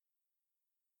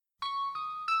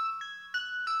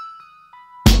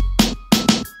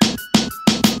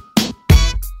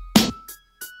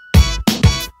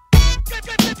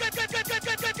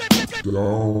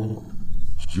Don't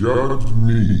judge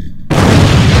me.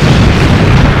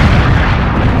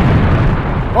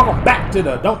 Welcome back to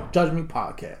the Don't Judge Me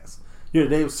podcast. Here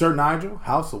today with Sir Nigel,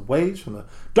 House of Wage from the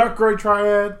Dark Gray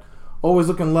Triad. Always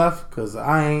looking left because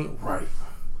I ain't right.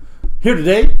 Here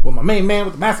today with my main man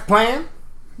with the master plan,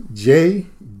 J.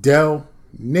 Del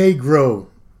Negro.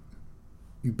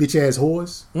 You bitch ass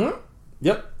whores.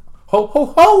 Yep. Ho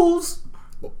ho hoes.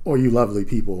 Or you lovely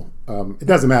people. It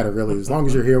doesn't matter really. As long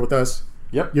as you're here with us,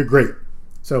 Yep. you're great.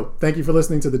 So thank you for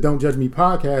listening to the Don't Judge Me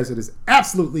podcast. It is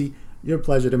absolutely your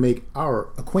pleasure to make our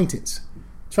acquaintance.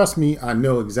 Trust me, I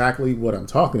know exactly what I'm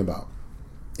talking about.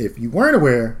 If you weren't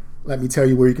aware, let me tell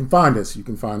you where you can find us. You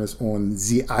can find us on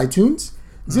the iTunes,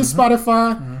 the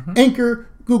Spotify, Anchor,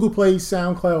 Google Play,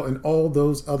 SoundCloud, and all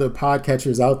those other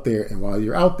podcatchers out there. And while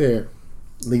you're out there,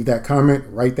 leave that comment,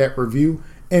 write that review,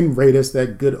 and rate us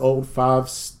that good old 5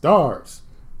 stars.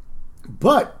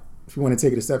 But if you want to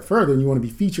take it a step further and you want to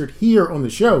be featured here on the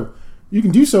show, you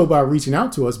can do so by reaching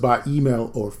out to us by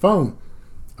email or phone.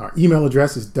 Our email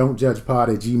address is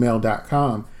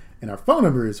don'tjudgepod@gmail.com, and our phone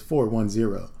number is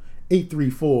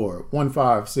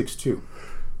 410-834-1562.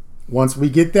 Once we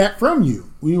get that from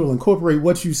you, we will incorporate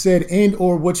what you said and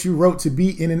or what you wrote to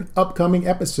be in an upcoming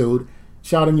episode,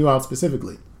 shouting you out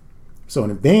specifically. So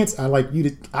in advance, I'd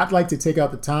like to take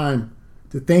out the time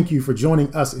to thank you for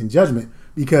joining us in judgment,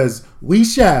 because we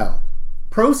shall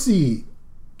proceed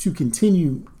to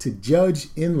continue to judge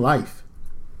in life.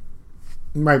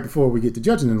 And right before we get to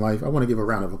judging in life, I want to give a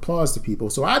round of applause to people.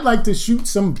 So I'd like to shoot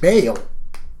some bail.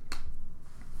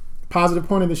 Positive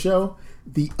point of the show,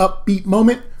 the upbeat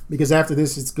moment, because after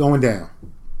this, it's going down.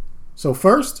 So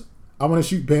first, I want to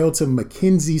shoot bail to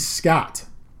Mackenzie Scott,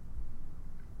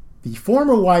 the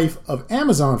former wife of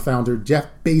Amazon founder Jeff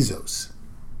Bezos.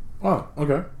 Oh,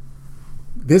 okay.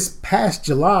 This past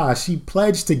July, she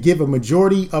pledged to give a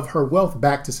majority of her wealth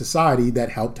back to society that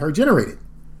helped her generate it.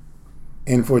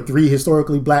 And for 3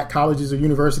 historically black colleges or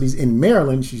universities in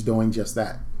Maryland, she's doing just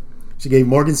that. She gave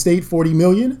Morgan State $40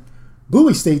 million,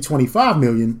 Bowie State $25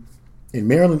 million, and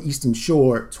Maryland Eastern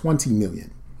Shore $20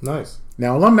 million. Nice.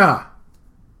 Now, alumni,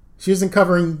 she isn't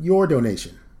covering your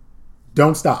donation.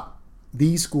 Don't stop.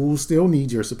 These schools still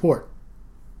need your support.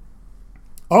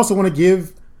 Also want to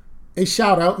give a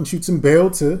shout out and shoot some bail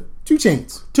to 2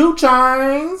 Chainz. 2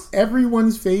 Chainz.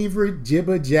 Everyone's favorite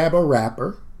jibba jabba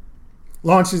rapper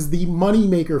launches the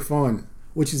Moneymaker Fund,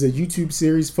 which is a YouTube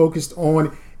series focused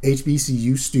on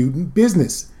HBCU student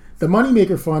business. The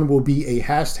Moneymaker Fund will be a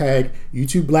hashtag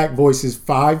YouTube Black Voices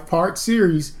 5-part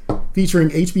series featuring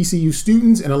HBCU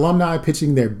students and alumni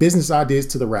pitching their business ideas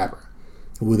to the rapper,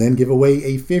 who will then give away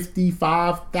a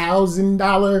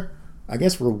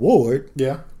 $55,000, reward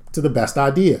to the best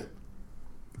idea.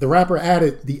 The rapper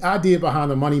added, the idea behind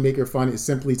the Moneymaker Fund is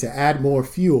simply to add more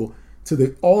fuel to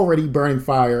the already burning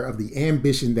fire of the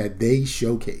ambition that they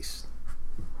showcase.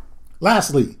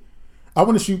 Lastly, I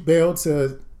want to shoot bail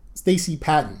to Stacey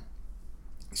Patton.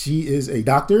 She is a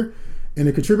doctor and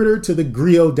a contributor to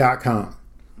thegrio.com.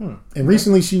 And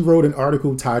recently she wrote an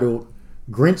article titled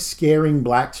Grinch Scaring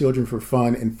Black Children for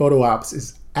Fun and Photo Ops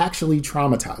is Actually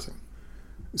Traumatizing.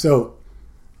 So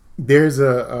there's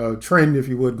a trend, if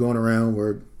you would, going around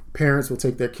where parents will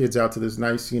take their kids out to this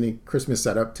nice scenic Christmas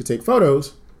setup to take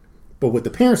photos. But what the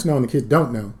parents know and the kids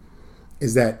don't know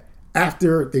is that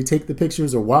after they take the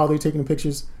pictures or while they're taking the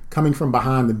pictures, coming from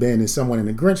behind the bin is someone in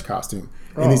a Grinch costume.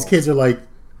 And these kids are like,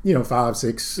 5,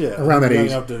 6, around that age.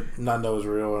 You have to not know it's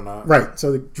real or not. Right.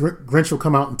 So the Grinch will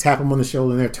come out and tap them on the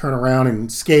shoulder and they'll turn around and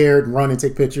scared and run and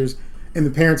take pictures. And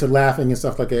the parents are laughing and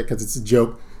stuff like that because it's a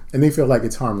joke and they feel like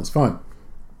it's harmless fun.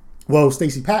 Well,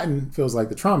 Stacey Patton feels like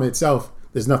the trauma itself,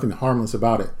 there's nothing harmless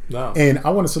about it. No. And I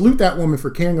want to salute that woman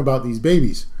for caring about these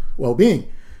babies' well-being.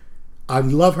 I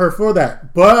love her for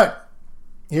that. But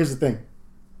here's the thing.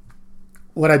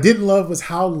 What I didn't love was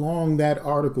how long that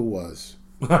article was.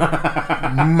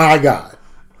 My God.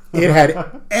 It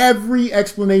had every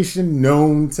explanation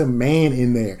known to man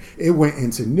in there. It went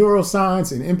into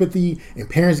neuroscience and empathy and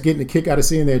parents getting a kick out of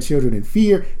seeing their children in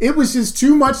fear. It was just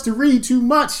too much to read, too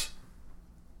much.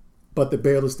 But the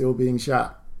bail is still being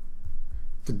shot.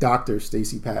 To Dr.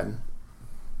 Stacey Patton.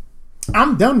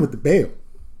 I'm done with the bail.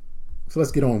 So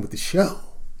let's get on with the show.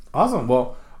 Awesome.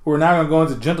 Well, we're now going to go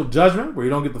into gentle judgment, where you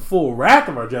don't get the full wrath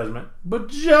of our judgment, but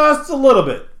just a little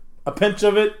bit. A pinch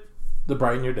of it to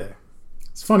brighten your day.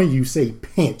 It's funny you say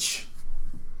pinch.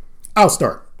 I'll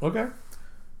start. Okay.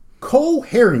 Cole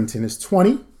Harrington is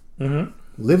 20,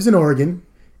 lives in Oregon,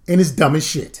 and is dumb as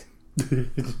shit.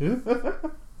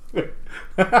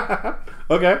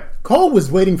 Okay. Cole was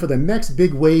waiting for the next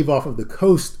big wave off of the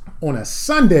coast on a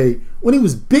Sunday when he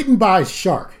was bitten by a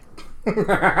shark.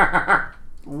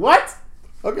 What?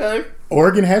 Okay.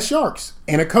 Oregon has sharks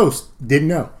and a coast. Didn't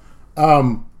know.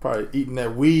 Probably eating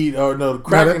that weed or no,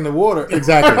 crack in the water.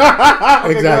 Exactly.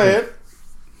 Okay, exactly. go ahead.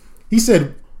 He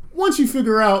said, once you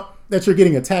figure out that you're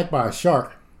getting attacked by a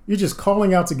shark, you're just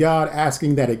calling out to God,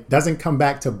 asking that it doesn't come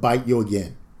back to bite you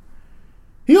again.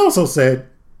 He also said,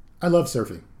 I love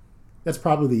surfing. That's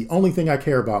probably the only thing I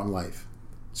care about in life.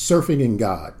 Surfing and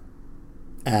God.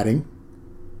 Adding,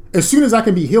 as soon as I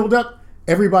can be healed up,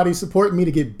 everybody's supporting me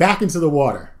to get back into the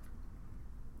water.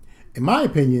 In my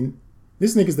opinion,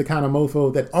 this nigga's the kind of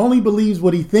mofo that only believes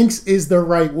what he thinks is the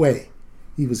right way.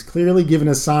 He was clearly given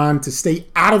a sign to stay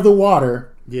out of the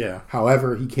water. Yeah.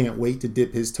 However, he can't wait to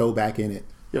dip his toe back in it.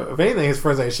 Yo, if anything, his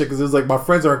friends ain't shit because it's like my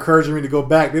friends are encouraging me to go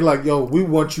back. They're like, yo, we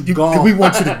want you gone. We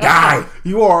want you to die.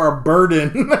 You are a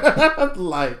burden.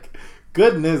 Like,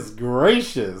 goodness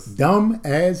gracious. Dumb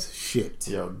as shit.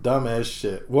 Yo, dumb as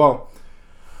shit. Well,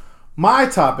 my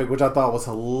topic, which I thought was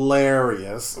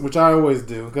hilarious, which I always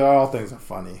do, because all things are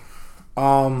funny.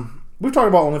 We've talked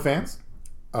about OnlyFans.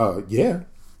 Yeah.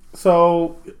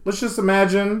 So, let's just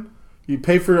imagine you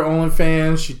pay for your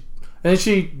OnlyFans, and then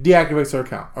she deactivates her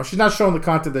account. Or she's not showing the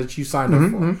content that you signed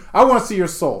up for. I want to see your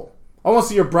soul. I want to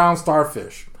see your brown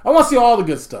starfish. I want to see all the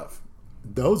good stuff.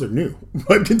 Those are new.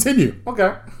 But continue.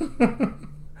 Okay.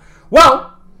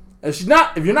 Well, if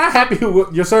you're not happy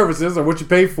with your services or what you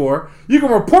paid for, you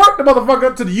can report the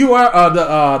motherfucker to the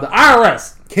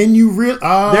IRS. Can you really?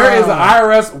 There is an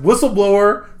IRS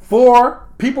whistleblower for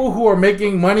people who are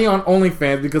making money on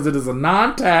OnlyFans because it is a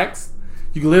non-tax.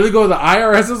 You can literally go to the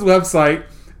IRS's website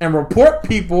and report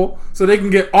people so they can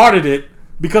get audited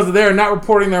because they're not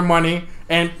reporting their money.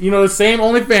 And, you know, the same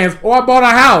OnlyFans, oh, I bought a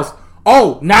house.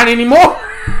 Oh, not anymore.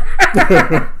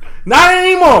 Not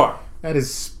anymore. That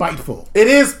is spiteful. It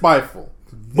is spiteful.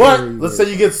 But let's say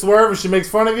you get swerved and she makes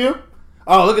fun of you.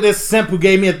 Oh, look at this simp who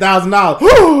gave me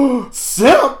 $1,000.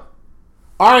 Simp.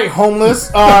 All right,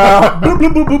 homeless. Boop,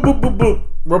 boop, boop, boop, boop, boop, boop.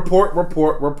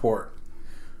 Report.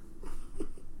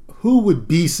 Who would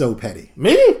be so petty?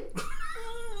 Me?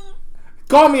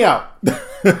 Call me out.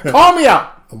 Call me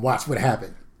out. And watch what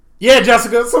happened. Yeah,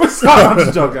 Jessica. I'm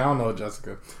just joking. I don't know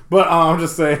Jessica. But I'm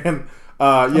just saying.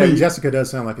 I mean, Jessica does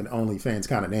sound like an OnlyFans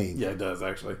kind of name. Yeah, it does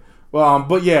actually. Well,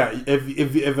 but yeah,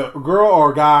 if a girl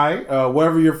or a guy,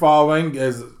 wherever you're following,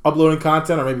 is uploading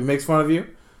content or maybe makes fun of you,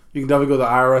 you can definitely go to the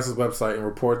IRS's website and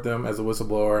report them as a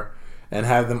whistleblower and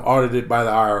have them audited by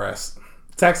the IRS.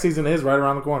 Tax season is right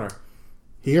around the corner.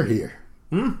 Hear, hear.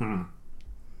 Mm-hmm.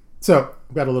 So,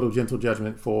 got a little gentle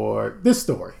judgment for this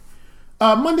story.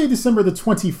 Monday, December the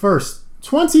 21st,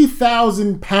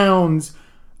 20,000 pounds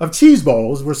of cheese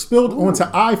balls were spilled onto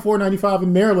I-495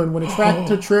 in Maryland when a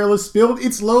tractor trailer spilled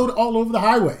its load all over the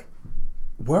highway.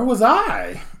 Where was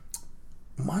I?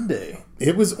 Monday.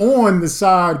 It was on the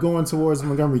side going towards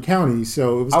Montgomery County,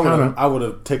 so it was kind of... I would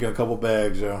have taken a couple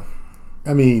bags, yo.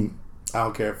 I mean... I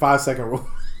don't care. 5-second rule.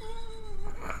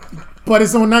 But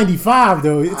it's on 95,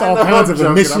 though. It's all kinds of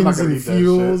emissions and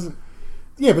fuels.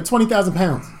 Yeah, but 20,000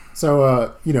 pounds.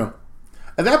 So, you know.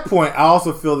 At that point, I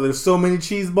also feel that there's so many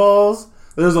cheese balls.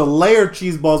 There's a layer of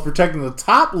cheese balls protecting the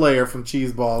top layer from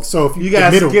cheese balls. So if you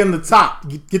gotta skim the top.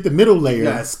 Get the middle layer. You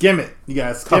gotta skim it.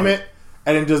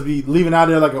 And then just be leaving out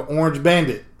there like an orange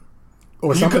bandit.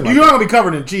 Or something like you're not gonna be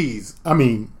covered in cheese. I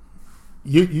mean,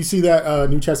 you see that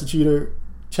new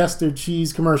Chester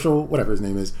cheese commercial, whatever his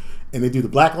name is, and they do the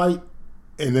black light,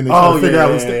 and then they try to figure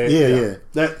out what's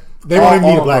that. They wouldn't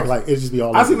need a black light. It'd just be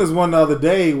all. I seen this one the other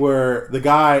day where the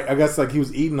guy, I guess like he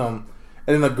was eating them,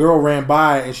 and then the girl ran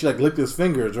by and she like licked his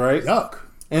fingers, right? Yuck.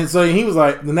 And so he was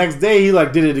like, the next day he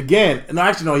like did it again, and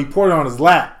actually no, he poured it on his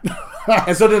lap.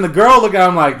 And so then the girl looked at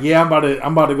him like, yeah, I'm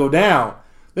about to go down.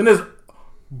 Then this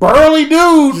burly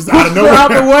dude just out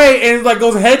the way and like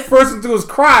goes head first into his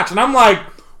crotch, and I'm like,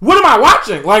 what am I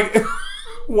watching? Like,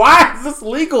 why is this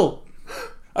legal?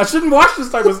 I shouldn't watch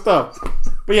this type of stuff.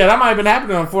 But yeah, that might have been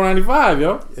happening on 495,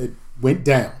 yo. It went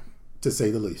down, to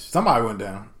say the least. Somebody went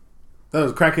down. That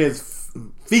was crackhead's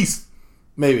feast,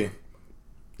 maybe.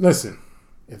 Listen,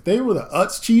 if they were the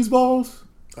Utz cheese balls,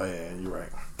 oh yeah, you're right.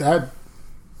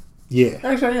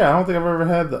 Actually, yeah, I don't think I've ever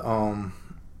had the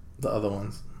other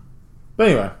ones. But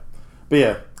anyway,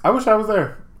 yeah, I wish I was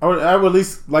there. I would at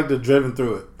least like to driven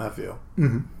through it. I feel.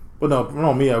 Mm-hmm. But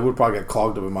no, me, I would probably get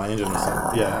clogged up in my engine or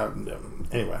something. Yeah.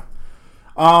 Anyway,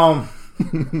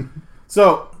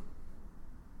 so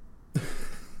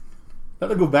let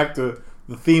me go back to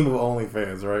the theme of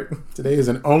OnlyFans, right? Today is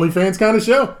an OnlyFans kind of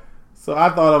show. So I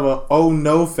thought of a Oh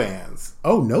No Fans.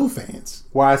 Oh No Fans.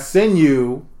 Where I send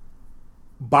you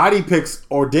body pics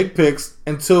or dick pics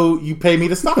until you pay me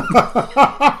to stop.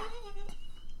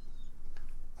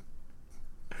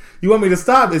 You want me to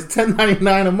stop? It's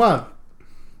 $10.99 a month.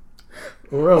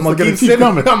 Or else I'm they're gonna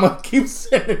coming. I'm gonna keep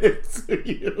sending it to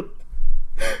you.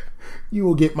 You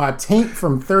will get my taint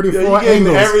from 34 You getting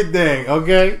angles. everything,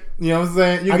 okay? You know what I'm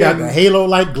saying? You I got the halo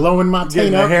light glowing my taint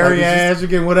getting up. a hairy like it's ass. You're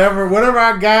getting whatever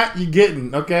I got. You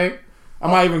getting, okay? I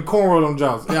might even cornrow them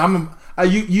Jones. Yeah,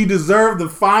 you deserve the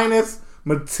finest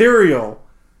material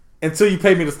until you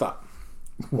pay me to stop.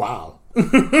 Wow.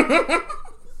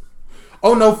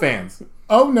 Oh no, fans.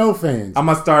 Oh no, fans. I'm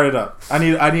gonna start it up. I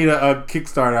need a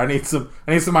Kickstarter. I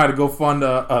need somebody to go fund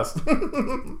us.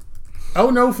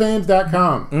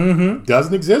 OhNoFans.com.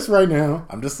 Doesn't exist right now.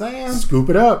 I'm just saying. Scoop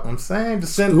it up. I'm saying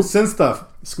just send stuff.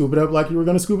 Scoop it up like you were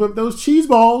going to scoop up those cheese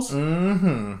balls.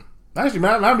 Actually,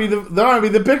 that might be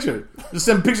the picture. Just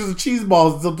send pictures of cheese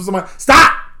balls until somebody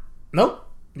stop. Nope.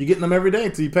 You're getting them every day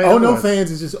until you pay. Oh otherwise. no, fans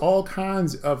is just all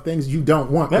kinds of things you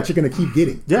don't want that you're going to keep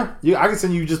getting. Yeah, I can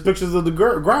send you just pictures of the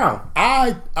ground.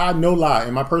 I no lie.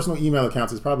 In my personal email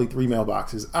accounts, it's probably 3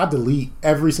 mailboxes. I delete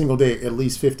every single day at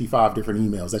least 55 different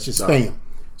emails. That's just spam.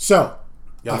 So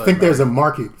I think there's a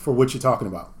market for what you're talking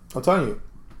about. I'm telling you,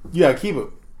 you gotta keep it.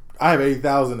 I have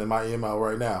 80,000 in my email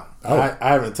right now. Oh. I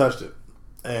haven't touched it,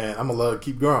 and I'm gonna let it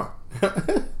keep growing.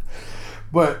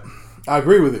 But I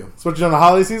agree with you, especially on the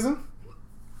holiday season.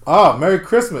 Oh, Merry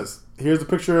Christmas! Here's a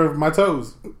picture of my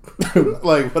toes.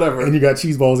 Like whatever. And you got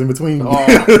cheese balls in between. Oh,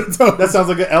 that sounds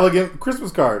like an elegant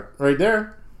Christmas card right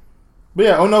there. But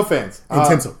yeah, oh no, fans. And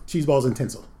tinsel. Cheese balls and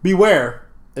tinsel. Beware.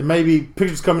 It may be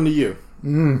pictures coming to you.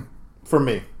 From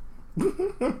me.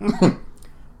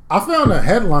 I found a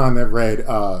headline that read,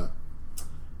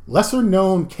 lesser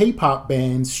known K-pop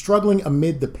bands struggling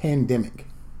amid the pandemic.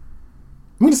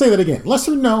 I'm going to say that again.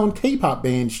 Lesser known K-pop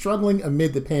bands struggling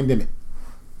amid the pandemic.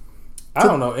 I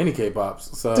don't know any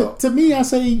K-pops. So To me, I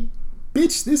say,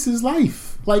 bitch, this is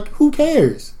life. Like, who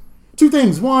cares? 2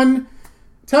 things. 1,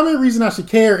 tell me a reason I should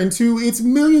care. And 2, it's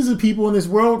millions of people in this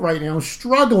world right now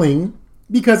struggling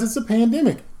because it's a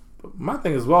pandemic. my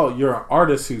thing as well, you're an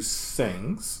artist who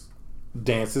sings,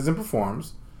 dances, and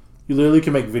performs. You literally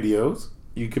can make videos.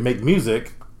 You can make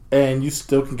music. And you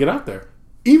still can get out there.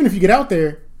 Even if you get out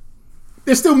there,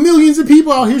 there's still millions of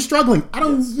people out here struggling. I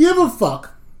don't give a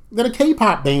fuck that a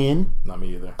K-pop band Not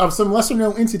me either. of some lesser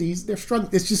known entities, they're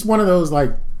struggling. It's just one of those,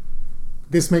 like,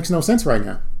 this makes no sense right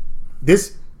now.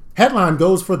 This headline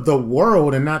goes for the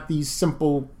world and not these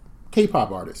simple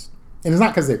K-pop artists. And it's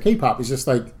not because they're K-pop. It's just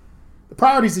like the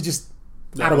priorities are just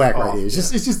out of whack right here. It's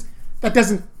just that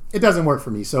doesn't work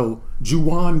for me. So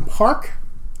Juwon Park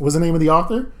was the name of the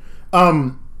author.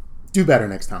 Do better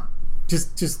next time.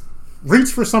 Just reach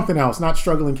for something else, not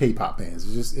struggling K-pop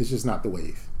bands. It's just not the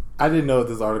wave. I didn't know if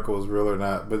this article was real or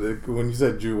not, but when you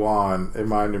said Juwon, it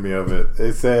reminded me of it.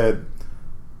 It said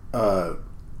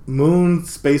Moon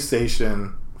Space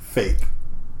Station fake.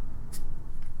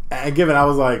 And given, I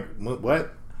was like,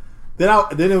 what?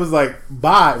 Then it was like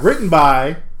written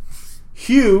by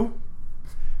Hugh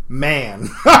Mann.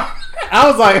 I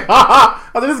was like, I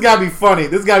was like, this gotta be funny.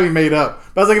 This gotta be made up.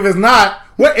 But I was like, if it's not,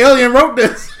 what alien wrote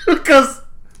this? Because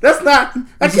that's not.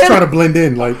 I Just try to blend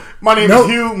in. Like, my name is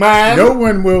Hugh Mann. No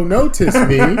one will notice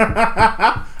me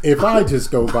if I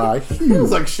just go by Hugh. It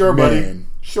was like, sure, buddy. Mann.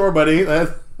 Sure, buddy.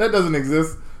 That doesn't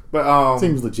exist. But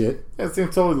Seems legit. yeah, it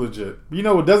seems totally legit. You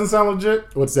know what doesn't sound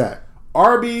legit? What's that?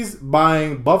 Arby's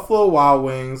buying Buffalo Wild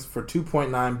Wings for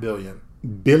 $2.9 billion.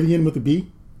 Billion with a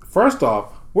B? First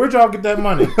off, where'd y'all get that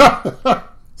money?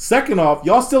 Second off,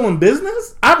 y'all still in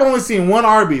business? I've only seen one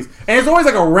Arby's, and it's always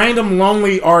like a random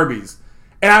lonely Arby's,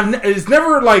 and it's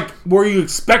never like where you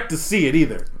expect to see it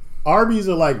either. Arby's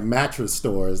are like mattress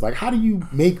stores. Like, how do you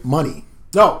make money?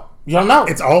 No, you don't know.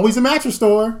 It's always a mattress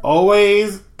store.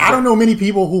 Always. I don't know many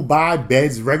people who buy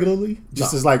beds regularly.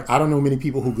 Just as like, I don't know many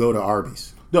people who go to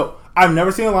Arby's. No, I've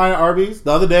never seen a line at Arby's.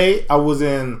 The other day, I was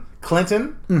in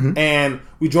Clinton, and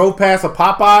we drove past a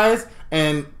Popeyes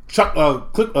and Chick-fil-A.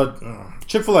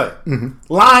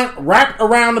 Line wrapped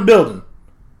around the building.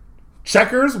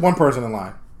 Checkers, one person in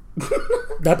line.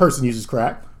 That person uses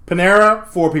crack. Panera,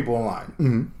 4 people in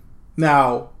line.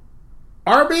 Now,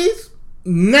 Arby's,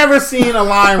 never seen a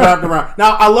line wrapped around.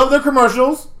 Now, I love their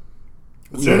commercials.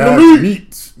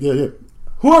 Meat. Yeah.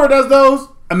 Whoever does those,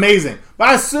 amazing. But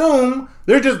I assume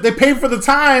they pay for the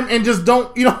time and just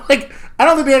don't, like, I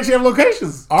don't think they actually have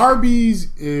locations.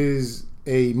 Arby's is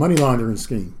a money laundering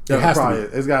scheme. It has to be.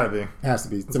 It's got to be. It has to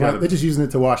be. gotta They're just using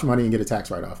it to wash money and get a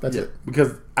tax write-off. That's it.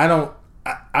 Because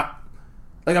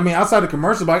outside the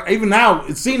commercial, but even now,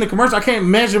 seeing the commercial, I can't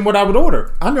imagine what I would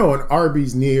order. I know an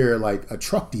Arby's near like a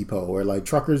truck depot where like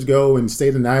truckers go and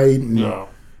stay the night and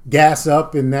gas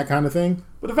up and that kind of thing.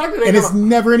 But the fact that it's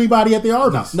never anybody at the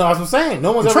Arby's. No, that's what I'm saying.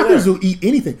 No one's ever Truckers there. will eat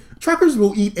anything. Truckers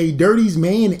will eat a dirty's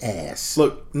man ass.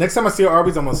 Look, next time I see an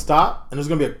Arby's, I'm gonna stop, and there's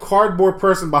gonna be a cardboard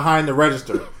person behind the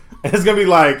register, and it's gonna be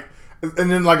like,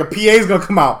 and then like a PA is gonna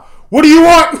come out. What do you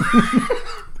want?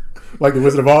 Like the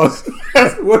Wizard of Oz.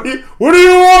 What do you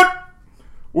want?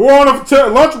 We're on a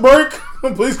lunch break.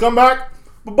 Please come back.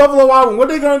 But Buffalo Wild Wings, what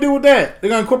are they gonna do with that? They're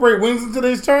gonna incorporate wings into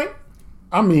this joint?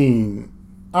 I mean,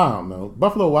 I don't know.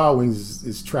 Buffalo Wild Wings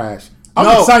is trash. I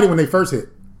was excited when they first hit.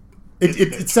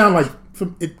 It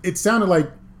sounded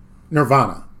like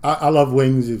Nirvana. I love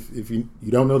wings. If you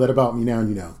don't know that about me now,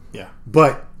 you know. Yeah.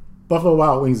 But Buffalo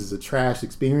Wild Wings is a trash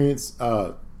experience.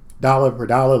 Dollar per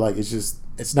dollar, like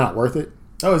it's not worth it.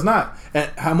 No, it's not.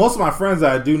 And most of my friends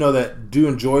that I do know that do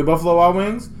enjoy Buffalo Wild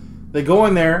Wings, they go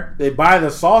in there, they buy the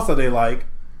sauce that they like,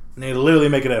 and they literally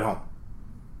make it at home.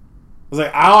 It's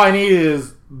like, all I need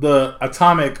is the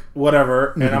atomic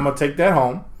whatever, and I'm going to take that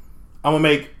home. I'm going to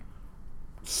make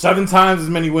 7 times as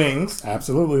many wings.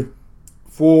 Absolutely.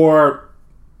 For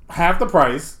half the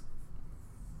price.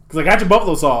 Because I got your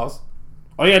buffalo sauce.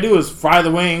 All you got to do is fry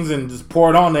the wings and just pour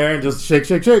it on there and just shake.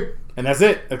 And that's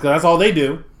it. Because that's all they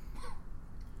do.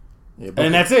 Yeah,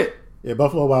 and that's it. Yeah,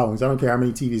 Buffalo Wild Wings. I don't care how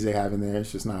many TVs they have in there.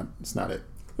 It's not it.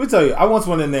 Let me tell you, I once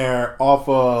went in there off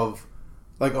of,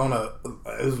 like,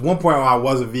 it was one point when I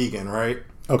was a vegan, right?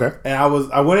 Okay. And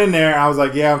I went in there and I was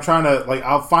like, yeah, I'm trying to, like,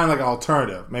 I'll find like an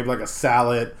alternative. Maybe like a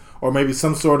salad or maybe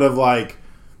some sort of like,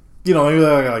 you know, maybe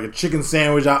like a chicken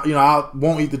sandwich. I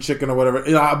won't eat the chicken or whatever.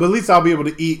 You know, but at least I'll be able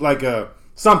to eat like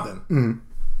something. Mm-hmm.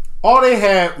 All they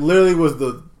had literally was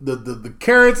the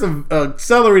carrots and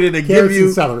celery that they give you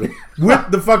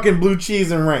with the fucking blue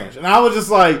cheese and ranch. And I was just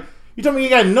like, you told me you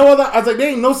got no other? I was like, there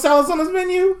ain't no salads on this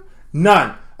menu?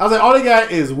 None. I was like, all they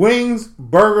got is wings,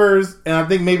 burgers, and I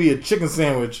think maybe a chicken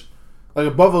sandwich, like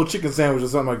a buffalo chicken sandwich or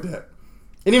something like that.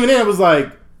 And even then it was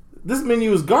like, this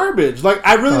menu is garbage. Like,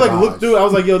 I really like looked through it. I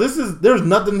was like, yo, there's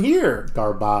nothing here.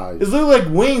 Garbage. It's literally like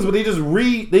wings, but they just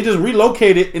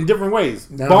relocate it in different ways.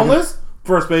 Boneless,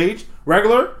 first page.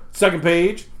 Regular, second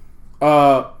page.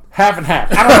 Half and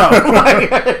half. I don't know.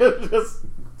 Like, just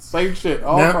same shit.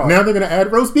 Now they're going to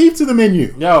add roast beef to the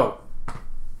menu. Yo,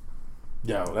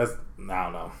 that's, I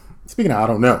don't know. Speaking of, I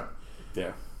don't know.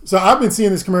 Yeah. So I've been seeing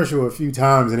this commercial a few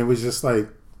times, and it was just like,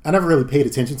 I never really paid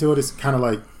attention to it. It's kind of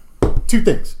like 2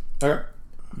 things. Okay.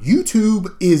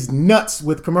 YouTube is nuts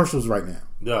with commercials right now.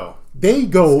 Yo. They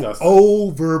go disgusting.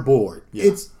 Overboard. Yeah.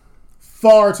 It's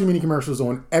far too many commercials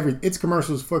on it's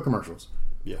commercials for commercials.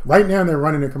 Yeah. Right now they're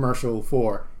running a commercial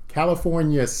for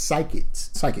California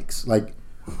psychics. Like,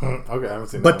 okay, I haven't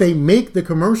seen that. But they make the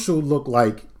commercial look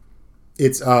like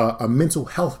it's a mental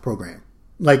health program.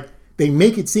 Like, they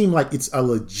make it seem like it's a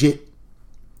legit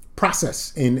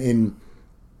process in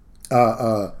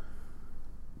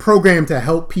program to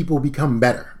help people become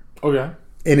better. Okay.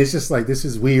 And it's just like, this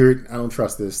is weird. I don't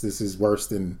trust this. This is worse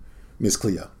than Miss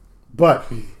Cleo.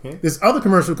 But this other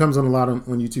commercial comes on a lot on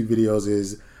YouTube videos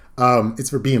is it's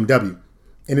for BMW.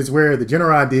 And it's where the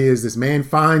general idea is this man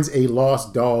finds a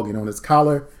lost dog, and on its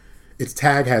collar, its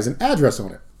tag has an address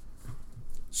on it.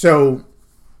 So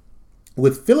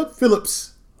with Philip Phillips'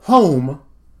 Home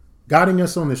guiding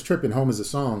us on this trip, and Home is a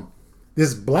song,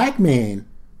 this black man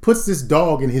puts this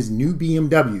dog in his new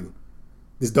BMW,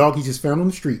 this dog he just found on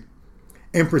the street,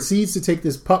 and proceeds to take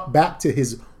this pup back to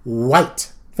his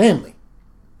white family.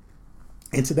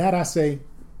 And to that I say,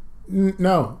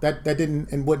 no, that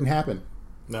didn't and wouldn't happen.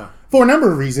 No. For a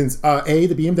number of reasons. A,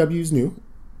 the BMW is new,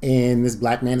 and this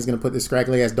black man is going to put this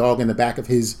scraggly ass dog in the back of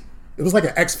his, it was like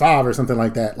an X5 or something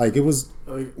like that. Like, it was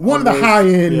one of the high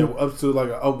end. Yeah, up to like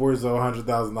upwards of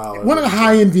 $100,000. One of the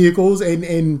high end vehicles,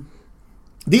 and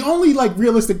the only like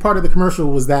realistic part of the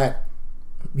commercial was that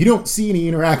you don't see any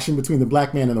interaction between the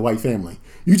black man and the white family.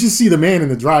 You just see the man in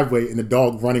the driveway and the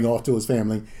dog running off to his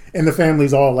family, and the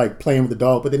family's all like playing with the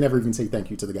dog, but they never even say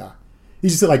thank you to the guy. He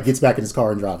just like gets back in his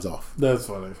car and drives off. That's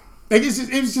funny. Like,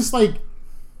 it was just like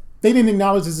they didn't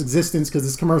acknowledge his existence because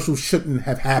this commercial shouldn't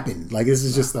have happened. Like, this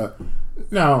is just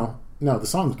no. The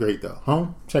song's great though.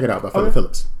 Home, check it out by Philip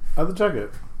Phillips. I have to check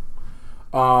it.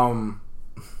 You're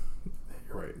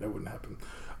right. That wouldn't happen.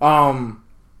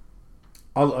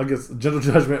 I guess Gentle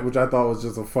Judgment, which I thought was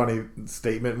just a funny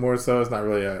statement more so. It's not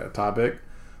really a topic.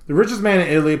 The richest man in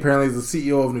Italy apparently is the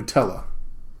CEO of Nutella,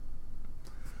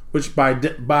 which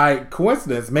by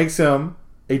coincidence makes him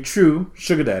a true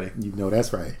sugar daddy. You know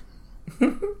that's right.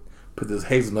 Put this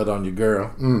hazelnut on your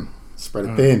girl. Spread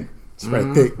it thin. Spread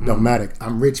it thick. Don't matter.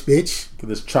 I'm rich, bitch. Get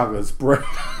this chocolate spread.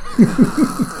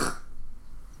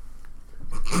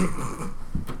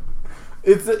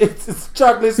 It's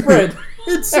chocolate spread.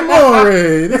 It's amore.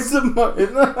 It's amore.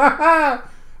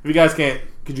 If you guys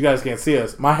can't see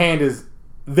us, my hand is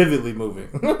vividly moving.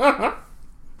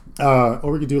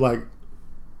 Or we could do like,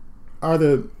 are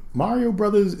the Mario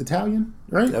Brothers Italian?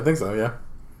 Right? Yeah, I think so. Yeah.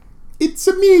 It's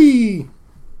a me,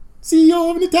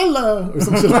 CEO of Nutella, or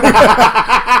some shit like that.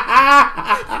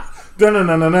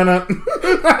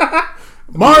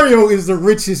 Mario is the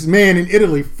richest man in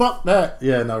Italy. Fuck that.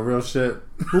 Yeah, no, real shit.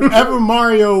 Whoever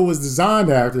Mario was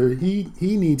designed after, he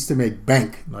needs to make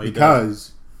bank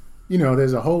because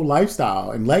there's a whole lifestyle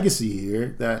and legacy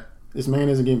here that this man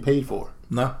isn't getting paid for.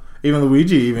 No, even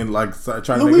Luigi, trying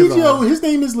to make his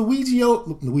name is Luigi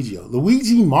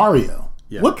Mario.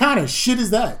 Yeah. What kind of shit is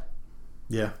that?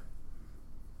 Yeah.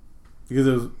 Because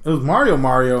it was Mario and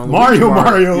Mario and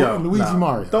Luigi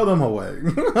Mario. Throw them away.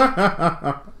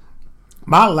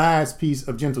 My last piece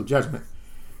of gentle judgment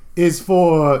is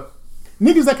for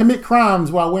niggas that commit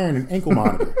crimes while wearing an ankle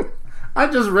monitor. I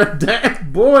just read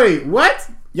that. Boy, what?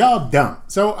 Y'all dumb.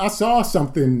 So I saw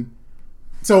something.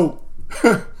 So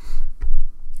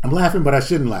I'm laughing, but I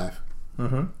shouldn't laugh.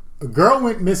 Mm-hmm. A girl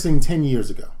went missing 10 years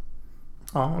ago.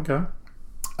 Oh, okay.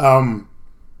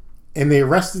 And they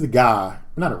arrested the guy.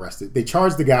 Not arrested. They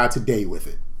charged the guy today with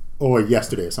it. Or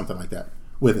yesterday or something like that.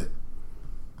 With it.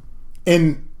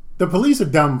 And the police are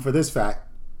dumb for this fact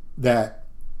that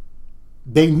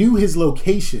they knew his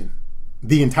location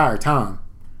the entire time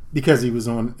because he was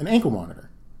on an ankle monitor.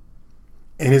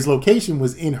 And his location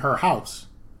was in her house.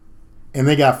 And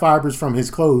they got fibers from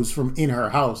his clothes from in her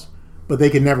house, but they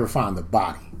could never find the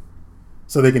body.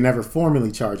 So they could never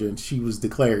formally charge her, and she was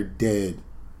declared dead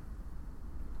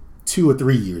 2 or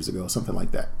 3 years ago, something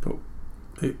like that.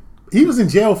 He was in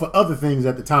jail for other things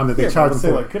at the time that they charged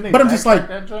him for. But I'm just like,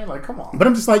 come on. But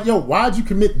I'm just like, yo, why'd you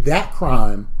commit that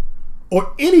crime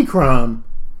or any crime?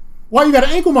 Why you got an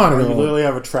ankle monitor? You literally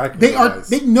have a tracking device.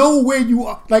 They know where you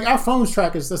are. Like our phones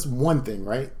track us. That's one thing,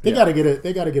 right? They gotta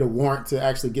get a warrant to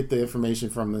actually get the information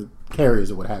from the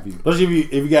carriers or what have you. Especially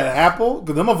if you got an Apple,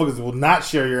 because them motherfuckers will not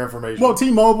share your information. Well,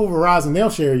 T-Mobile, Verizon, they'll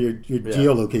share your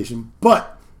geolocation,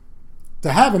 but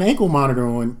to have an ankle monitor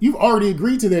on, you've already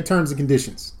agreed to their terms and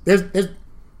conditions. There's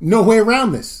no way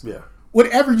around this. Yeah.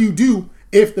 Whatever you do,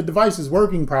 if the device is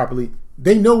working properly,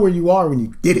 they know where you are when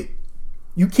you did it.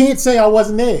 You can't say I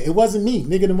wasn't there. It wasn't me.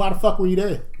 Nigga, then why the fuck were you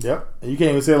there? Yep. And you can't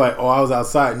even say like, oh, I was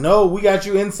outside. No, we got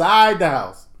you inside the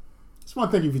house. It's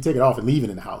one thing if you take it off and leave it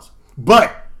in the house.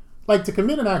 But, like, to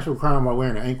commit an actual crime while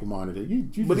wearing an ankle monitor,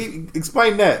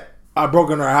 explain that. I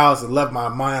broke into her house and left my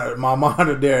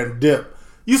monitor there and dipped.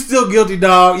 You still guilty,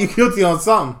 dog. You guilty on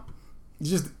something.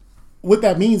 Just what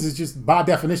that means is just by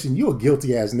definition, you a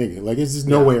guilty ass nigga. Like it's just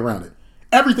no way around it.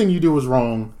 Everything you do is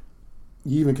wrong.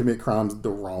 You even commit crimes the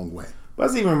wrong way. But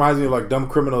that even reminds me of like dumb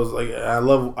criminals. Like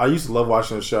I used to love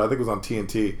watching the show. I think it was on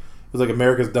TNT. It was like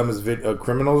America's Dumbest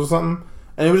Criminals or something.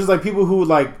 And it was just like people who would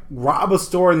like rob a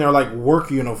store in their like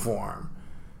work uniform,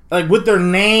 like with their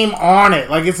name on it.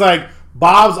 Like it's like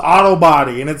Bob's Auto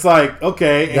Body, and it's like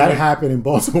okay. That happened in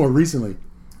Baltimore recently.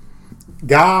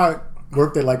 Guy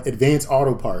worked at like Advanced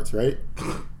Auto Parts, right?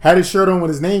 Had his shirt on with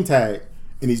his name tag,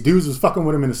 and these dudes was fucking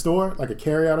with him in the store, like a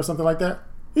carryout or something like that.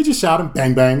 He just shot him,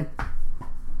 bang bang.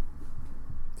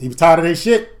 He was tired of their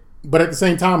shit, but at the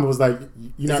same time, it was like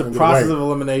you're not going to get away. It's a process of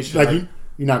elimination. Like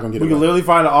you're not going to get away. We can literally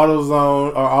find an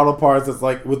AutoZone or Auto Parts that's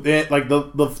like within like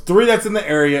the 3 that's in the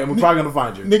area, and we're probably going to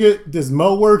find you. Nigga, does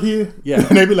Mo work here? Yeah,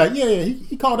 and they be like, yeah,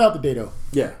 he called out the day though.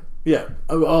 Yeah. Yeah.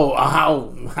 Oh,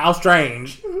 how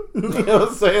strange. You know what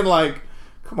I'm saying? Like,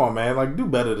 come on, man. Like, do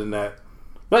better than that.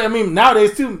 But, I mean,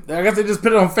 nowadays, too, I guess they just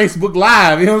put it on Facebook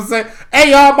Live. You know what I'm saying? Hey,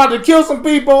 y'all, I'm about to kill some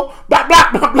people. Blah,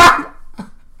 blah, blah, blah.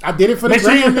 I did it for the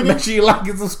brand. Make sure you like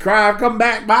and subscribe. Come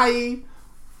back. Bye.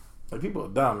 Like, people are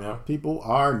dumb, yo. People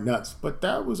are nuts. But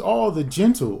that was all the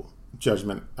gentle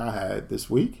judgment I had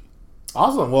this week.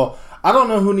 Awesome. Well, I don't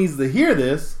know who needs to hear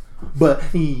this. But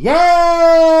yes,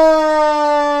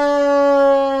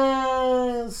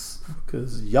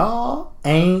 because y'all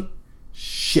ain't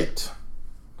shit.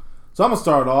 So I'm going to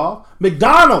start off.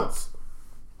 McDonald's.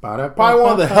 Probably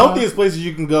one of the healthiest places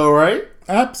you can go, right?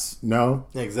 Apps? No.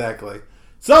 Exactly.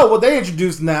 So what they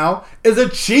introduced now is a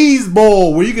cheese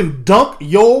bowl where you can dunk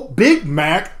your Big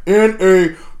Mac in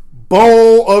a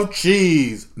bowl of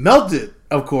cheese. Melted,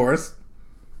 of course.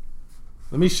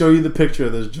 Let me show you the picture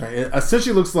of this joint. It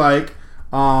essentially looks like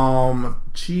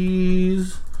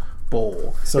cheese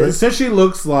bowl. So it essentially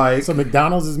looks like... So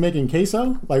McDonald's is making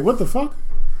queso? Like, what the fuck?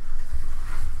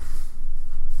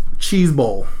 Cheese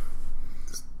bowl.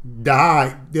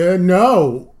 Die.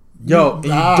 No. Yo, you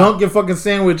dunk your fucking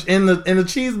sandwich in the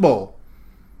cheese bowl.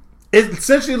 It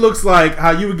essentially looks like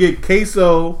how you would get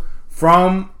queso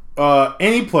from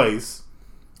any place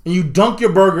and you dunk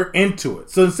your burger into it.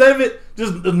 So instead of it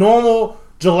just the normal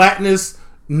gelatinous,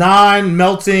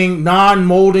 non-melting,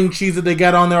 non-molding cheese that they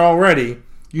got on there already,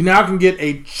 you now can get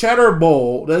a cheddar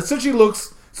bowl that essentially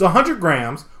looks, it's 100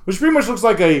 grams, which pretty much looks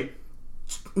like a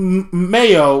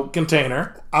mayo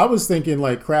container. I was thinking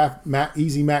like Kraft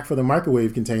Easy Mac for the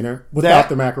microwave container without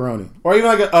the macaroni. Or even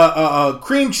like a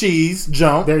cream cheese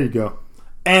junk. There you go.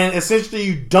 And essentially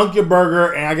you dunk your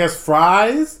burger and I guess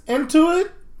fries into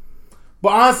it. But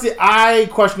honestly, I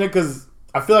question it because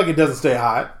I feel like it doesn't stay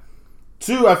hot.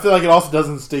 2, I feel like it also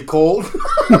doesn't stay cold.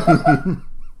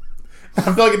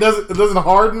 I feel like it doesn't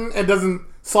harden, it doesn't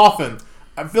soften.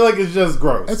 I feel like it's just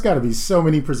gross. There's got to be so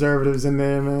many preservatives in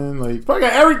there, man. Like, probably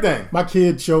got everything. My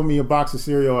kid showed me a box of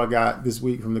cereal I got this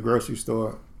week from the grocery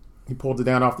store. He pulled it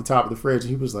down off the top of the fridge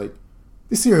and he was like,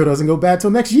 "This cereal doesn't go bad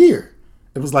till next year."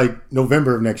 It was like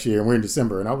November of next year and we're in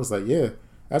December. And I was like, yeah,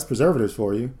 that's preservatives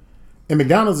for you. And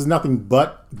McDonald's is nothing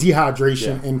but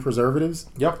dehydration and preservatives.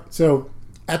 Yep. So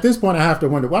at this point, I have to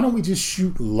wonder, why don't we just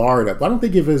shoot lard up? Why don't they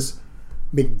give us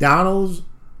McDonald's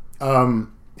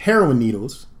heroin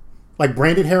needles, like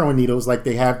branded heroin needles, like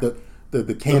they have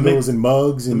the candles and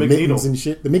mugs and mittens and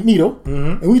shit, the McNeedle,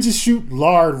 and we just shoot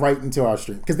lard right into our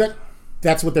stream because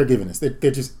that's what they're giving us.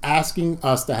 They're just asking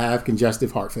us to have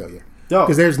congestive heart failure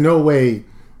because there's no way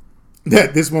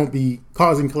that this won't be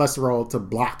causing cholesterol to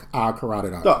block our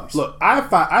carotid arteries. Look,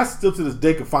 I still to this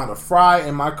day can find a fry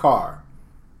in my car.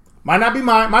 Might not be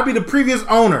mine, might be the previous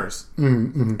owners.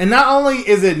 Mm-hmm. And not only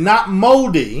is it not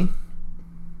moldy,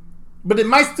 but it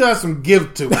might still have some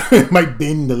give to it. It might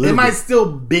bend a little bit. It might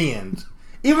still bend.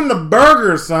 Even the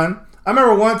burgers, son. I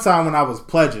remember one time when I was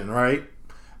pledging, right?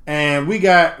 And we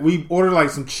ordered like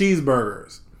some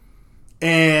cheeseburgers.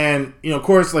 And, of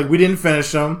course, like we didn't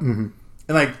finish them. Mm-hmm.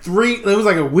 And it was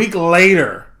like a week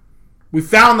later, we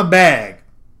found the bag.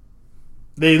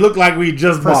 They looked like we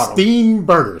just bought them. Pristine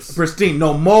burgers. Pristine.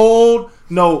 No mold.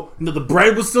 No, the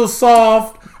bread was still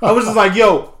soft. I was just like,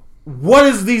 yo, what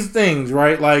is these things,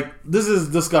 right? Like, this is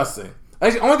disgusting.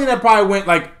 Actually, the only thing that probably went,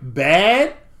 like,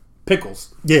 bad,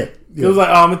 pickles. Yeah. It was like,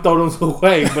 oh, I'm going to throw those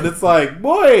away. But it's like,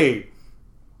 boy,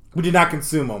 we did not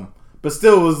consume them. But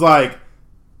still, it was like,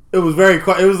 it was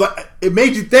like, it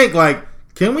made you think, like,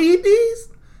 can we eat these?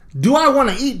 Do I want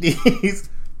to eat these?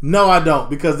 No, I don't,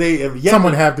 because they have yet.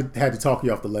 Someone had to talk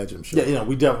you off the ledge, I'm sure. Yeah,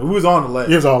 we was on the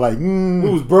ledge. It was all like, we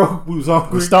was broke, we was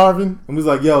hungry, we're starving, and we was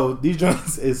like, yo, these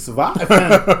joints is surviving,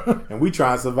 and we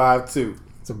trying to survive too.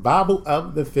 Survival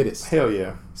of the fittest. Hell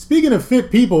yeah. Speaking of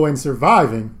fit people and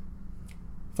surviving,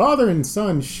 father and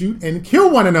son shoot and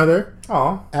kill one another.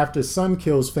 After son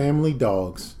kills family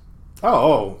dogs.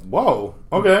 Whoa,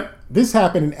 okay. This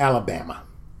happened in Alabama.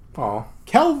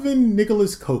 Kelvin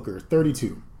Nicholas Coker,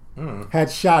 32. Had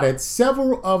shot at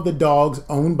several of the dogs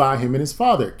owned by him and his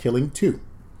father, killing 2.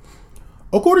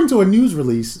 According to a news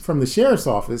release from the sheriff's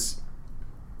office,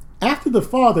 after the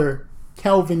father,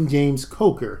 Kelvin James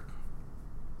Coker,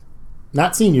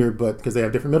 not senior, but because they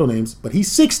have different middle names, but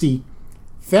he's 60,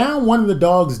 found one of the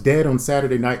dogs dead on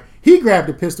Saturday night, he grabbed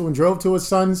a pistol and drove to his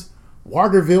son's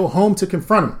Wargerville home to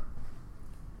confront him.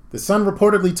 The son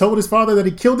reportedly told his father that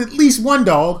he killed at least one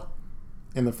dog,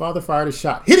 and the father fired a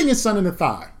shot, hitting his son in the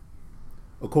thigh.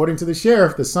 According to the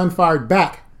sheriff, the son fired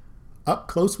back, up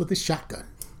close with his shotgun.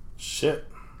 Shit.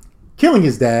 Killing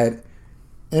his dad,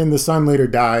 and the son later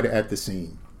died at the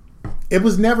scene. It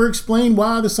was never explained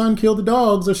why the son killed the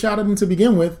dogs or shot at them to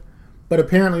begin with, but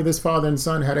apparently this father and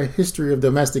son had a history of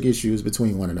domestic issues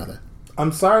between one another.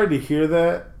 I'm sorry to hear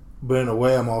that, but in a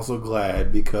way I'm also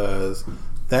glad because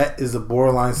that is a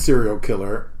borderline serial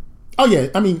killer. Oh, yeah,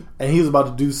 I mean... And he was about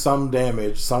to do some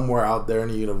damage somewhere out there in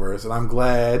the universe, and I'm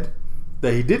glad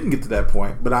that he didn't get to that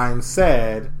point, but I'm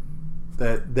sad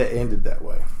that ended that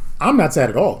way. I'm not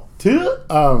sad at all.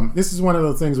 This is one of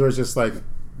those things where it's just like,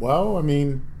 well, I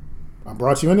mean, I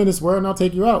brought you into this world and I'll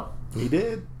take you out. He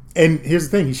did. And here's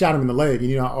the thing, he shot him in the leg, and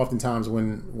you know, oftentimes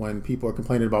when people are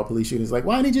complaining about police shootings, like,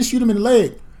 why didn't he just shoot him in the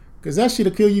leg? Because that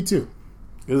shit'll kill you too.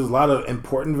 There's a lot of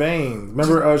important veins.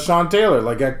 Remember Sean Taylor,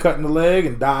 like, got cut in the leg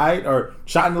and died, or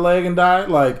shot in the leg and died?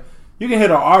 Like, you can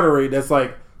hit an artery that's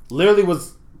like, literally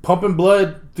was pumping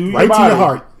blood through your body. Right to your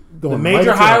heart. The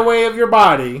major highway of your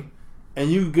body,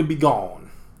 and you could be gone.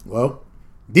 Well,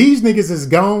 these niggas is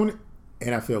gone,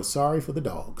 and I feel sorry for the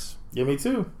dogs. Yeah, me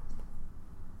too.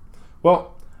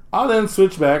 Well, I'll then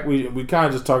switch back. We kind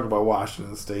of just talked about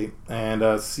Washington State,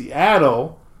 and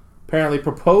Seattle apparently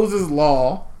proposes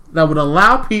law that would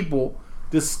allow people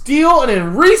to steal and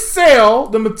then resell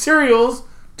the materials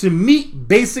to meet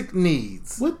basic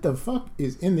needs. What the fuck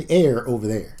is in the air over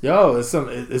there? Yo, it's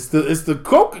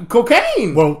the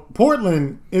cocaine. Well,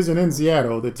 Portland isn't in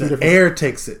Seattle. The air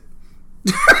takes it.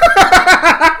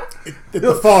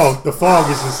 The fog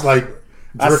is just like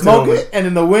I smoke it, and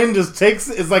then the wind just takes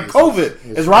it. It's like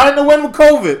COVID. It's riding the wind with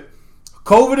COVID.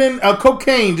 COVID and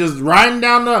cocaine just riding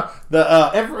down the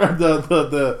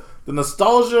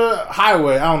nostalgia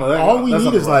highway. I don't know. All we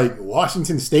need is like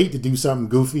Washington State to do something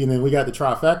goofy, and then we got the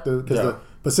trifecta because the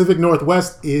Pacific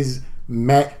Northwest is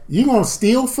mad. You gonna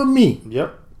steal from me?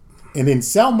 Yep. And then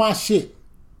sell my shit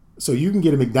so you can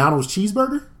get a McDonald's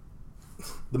cheeseburger?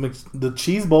 The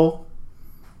cheese bowl.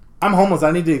 I'm homeless.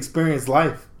 I need to experience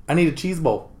life. I need a cheese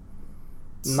bowl.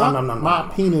 No.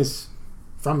 My penis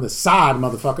from the side,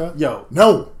 motherfucker. Yo.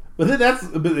 No. But then that's,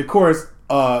 of course,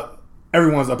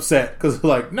 everyone's upset because,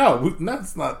 like, no,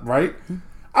 that's not right.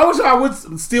 I wish I would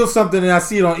steal something and I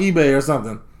see it on eBay or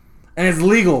something. And it's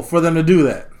legal for them to do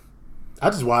that. I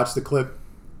just watched the clip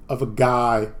of a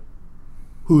guy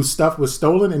whose stuff was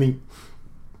stolen and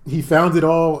he found it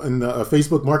all in the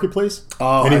Facebook Marketplace.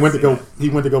 Oh, and he went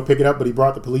to go pick it up, but he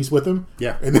brought the police with him.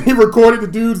 Yeah. And then he recorded the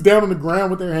dudes down on the ground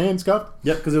with their hands cuffed.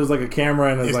 Yep, because it was like a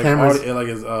camera and his like audio, like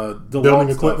his building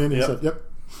equipment and stuff. Yep.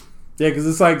 Yeah, because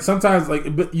it's like sometimes like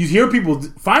you hear people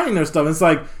finding their stuff. And it's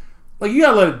like you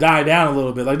gotta let it die down a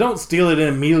little bit. Like don't steal it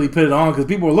and immediately put it on because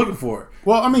people are looking for it.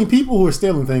 Well, I mean, people who are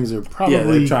stealing things are probably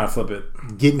they're trying to flip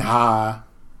it, getting high,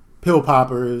 pill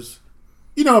poppers.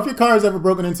 You know, if your car is ever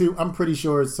broken into, I'm pretty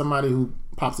sure it's somebody who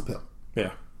pops a pill.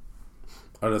 Yeah.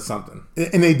 Or there's something.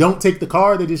 And they don't take the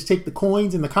car, they just take the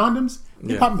coins and the condoms.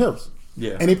 They're popping pills.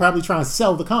 Yeah. And they probably try and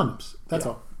sell the condoms. That's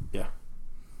all. Yeah.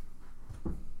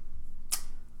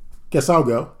 Guess I'll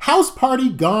go. House party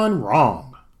gone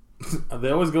wrong.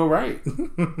 They always go right.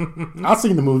 I've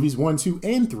seen the movies 1, 2,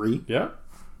 and 3. Yeah.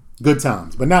 Good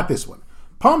times, but not this one.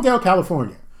 Palmdale,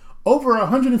 California. Over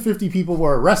 150 people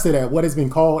were arrested at what has been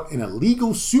called an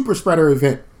illegal super spreader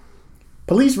event.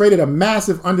 Police raided a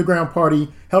massive underground party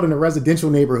held in a residential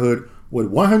neighborhood with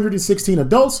 116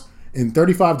 adults and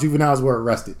 35 juveniles were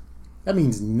arrested. That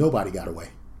means nobody got away.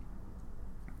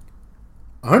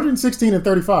 116 and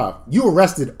 35. You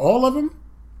arrested all of them?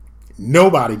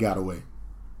 Nobody got away.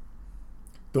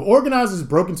 The organizers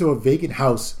broke into a vacant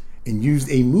house and used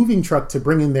a moving truck to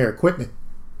bring in their equipment.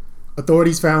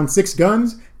 Authorities found 6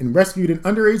 guns and rescued an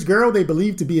underage girl they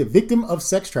believed to be a victim of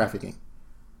sex trafficking.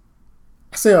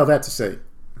 I say all that to say,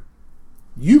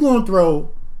 you gonna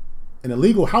throw an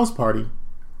illegal house party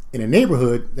in a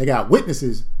neighborhood that got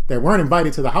witnesses that weren't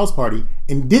invited to the house party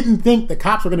and didn't think the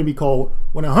cops were going to be called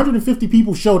when 150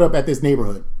 people showed up at this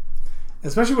neighborhood.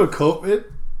 Especially with COVID,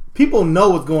 people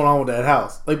know what's going on with that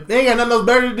house. Like, they ain't got nothing else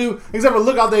better to do except for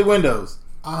look out their windows.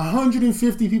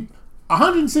 150 people,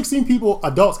 116 people,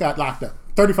 adults got locked up.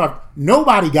 35,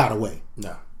 nobody got away.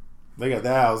 No. They got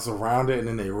that house surrounded and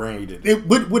then they raided it.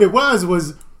 What it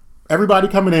was everybody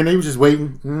coming in, they were just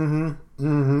waiting.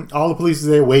 All the police is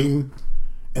there waiting.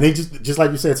 And they just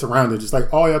like you said, surrounded. Just like,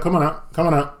 oh yeah, come on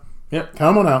out. Yep.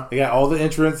 Come on out. They got all the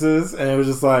entrances and it was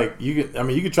just like, you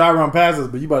could try to run past us,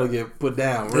 but you about to get put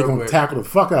down real They're going to tackle the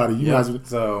fuck out of you. Yep.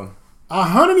 So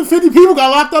 150 people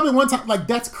got locked up at one time. Like,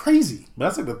 that's crazy.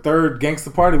 That's like the third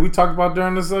gangster party we talked about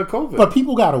during this COVID. But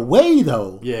people got away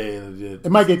though. Yeah, they did. It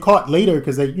might get caught later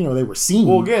because they were seen.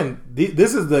 Well, again,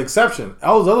 this is the exception.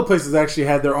 All those other places actually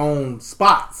had their own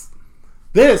spots.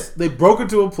 They broke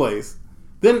into a place,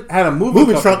 then had a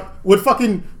moving truck with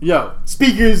fucking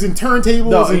speakers and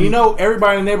turntables. No, and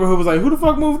everybody in the neighborhood was like, "Who the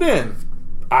fuck moved in?"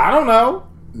 I don't know.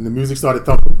 And the music started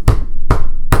thumping.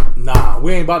 Nah,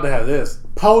 we ain't about to have this.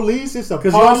 Police, it's a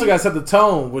because you also got to set the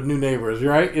tone with new neighbors,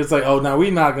 right? It's like, oh, now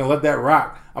we're not gonna let that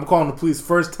rock. I'm calling the police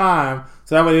first time,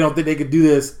 so that way they don't think they could do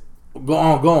this.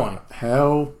 Going.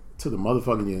 Hell to the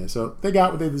motherfucking yeah. So they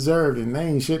got what they deserved, and they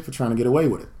ain't shit for trying to get away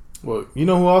with it. Well, you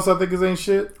know who else I think is ain't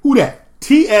shit? Who that?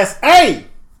 TSA.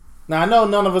 Now I know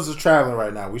none of us are traveling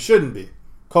right now. We shouldn't be.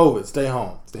 COVID, stay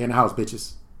home. Stay in the house,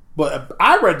 bitches. But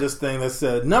I read this thing that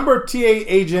said number of TA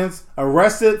agents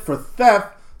arrested for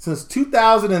theft since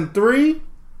 2003,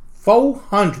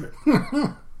 400.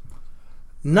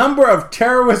 Number of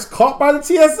terrorists caught by the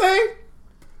TSA,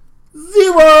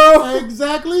 0.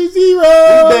 Exactly 0.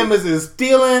 These demons is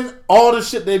stealing all the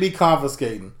shit they be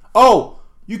confiscating. Oh,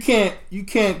 you can't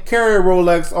carry a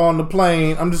Rolex on the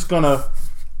plane. I'm just gonna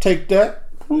take that.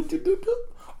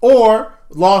 Or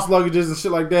lost luggages and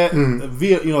shit like that,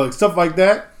 via like stuff like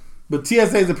that. But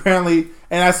TSA's apparently,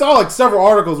 and I saw like several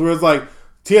articles where it's like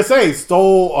TSA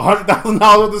stole $100,000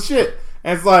 worth of shit,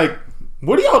 and it's like,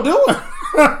 what are y'all doing?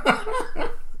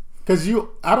 Because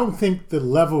I don't think the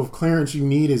level of clearance you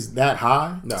need is that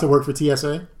high to work for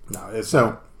TSA. No, it's So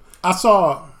not. I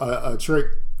saw a trick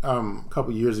a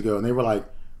couple years ago, and they were like,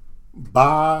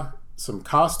 buy some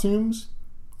costumes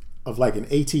of like an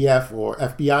ATF or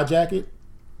FBI jacket,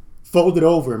 fold it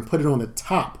over and put it on the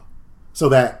top so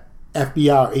that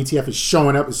FBI or ATF is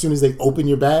showing up as soon as they open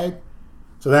your bag.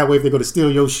 So that way if they go to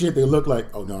steal your shit, they look like,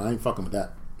 oh no, I ain't fucking with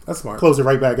that. That's smart. Close it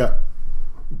right back up.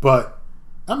 But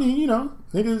I mean, you know,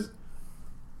 niggas.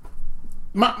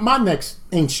 My next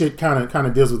ain't shit kind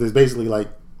of deals with this. Basically, like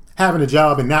having a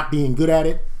job and not being good at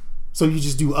it, so you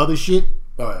just do other shit.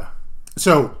 Oh yeah.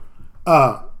 So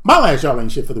my last y'all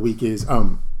ain't shit for the week is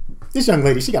this young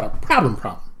lady. She got a problem.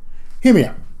 Hear me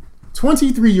out.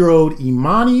 23-year-old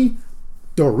Imani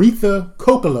Doretha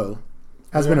Kokolo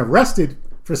has been arrested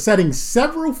for setting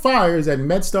several fires at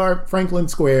MedStar Franklin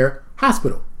Square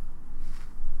Hospital.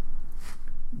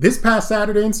 This past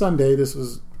Saturday and Sunday, this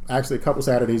was actually a couple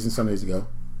Saturdays and Sundays ago.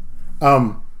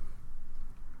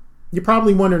 You're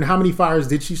probably wondering how many fires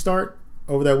did she start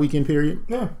over that weekend period?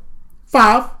 Yeah.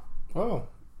 5. Oh,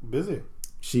 busy.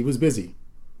 She was busy.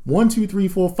 1, 2, 3,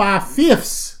 4, 5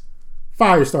 fifths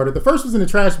fire started. The first was in a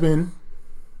trash bin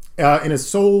in a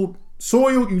soil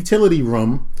utility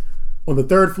room on the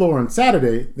 3rd floor on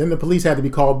Saturday. Then the police had to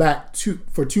be called back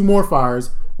for 2 more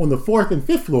fires on the 4th and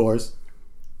 5th floors.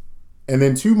 And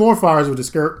then 2 more fires were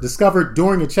discovered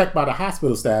during a check by the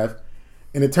hospital staff.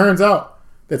 And it turns out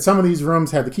that some of these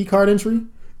rooms had the key card entry.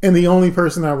 And the only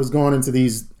person that was going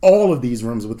into all of these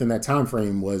rooms within that time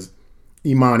frame was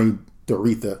Imani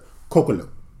Doretha Kokolo.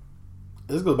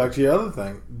 This goes back to your other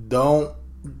thing. Don't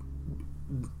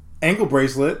ankle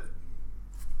bracelet.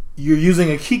 You're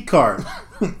using a key card.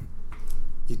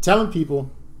 You're telling people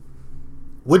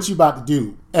what you about to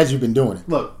do as you've been doing it.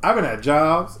 Look, I've been at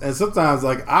jobs, and sometimes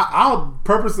like I'll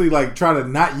purposely like try to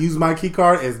not use my key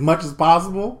card as much as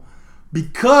possible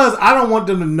because I don't want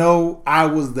them to know I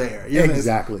was there. You know,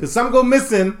 Exactly. If something go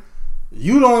missing,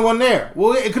 you the only one there.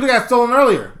 Well, it could have got stolen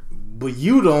earlier, but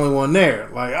you the only one there.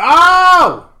 Like,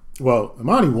 oh! Well,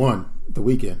 Imani won the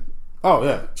weekend. Oh,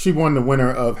 yeah. She won the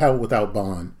winner of Hell Without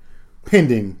Bond,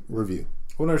 pending review.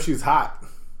 Whenever she's hot.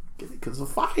 Because of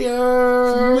fire. She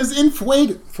was in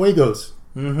Fuegos.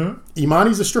 Mm-hmm.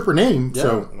 Imani's a stripper name, Yeah,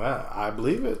 so well, I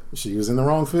believe it. she was in the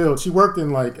wrong field. She worked in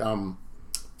like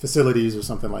facilities or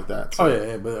something like that. So. Oh,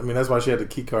 yeah, but I mean, that's why she had the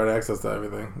key card access to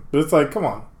everything. But it's like, come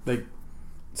on. They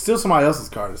steal somebody else's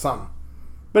card or something.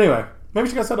 But anyway, maybe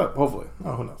she got set up, hopefully.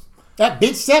 Oh, who knows? That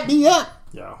bitch set me up.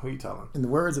 Yeah, who you telling? In the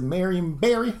words of Marion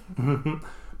Barry.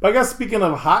 But I guess speaking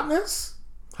of hotness,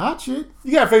 Hot shit.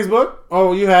 you got Facebook.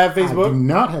 Oh, you have Facebook. I do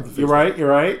not have the Facebook. You're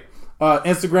right.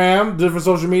 Instagram, different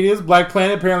social medias. Black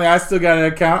Planet. Apparently, I still got an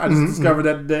account. I just discovered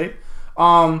that today.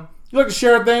 You like to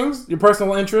share things, your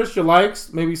personal interests, your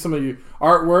likes, maybe some of your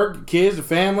artwork, your kids, your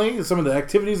family, some of the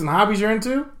activities and hobbies you're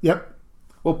into. Yep.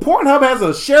 Well, Pornhub has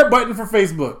a share button for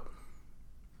Facebook.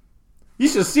 You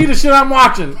should see the shit I'm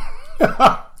watching.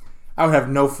 I would have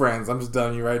no friends. I'm just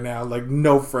telling you right now. Like,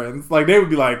 no friends. Like, they would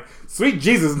be like, sweet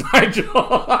Jesus, Nigel.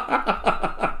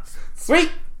 Sweet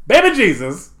baby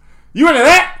Jesus. You into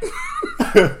that?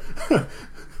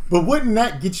 But wouldn't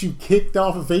that get you kicked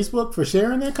off of Facebook for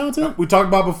sharing that content? We talked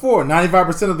about before,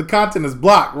 95% of the content is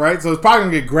blocked, right? So it's probably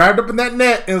going to get grabbed up in that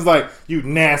net and it's like, you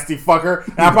nasty fucker.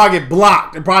 And I'll probably get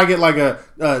blocked and probably get like a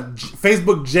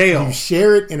Facebook jail. You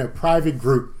share it in a private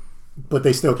group, but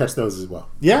they still catch those as well.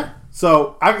 Yeah.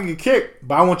 So I can get kicked,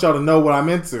 but I want y'all to know what I'm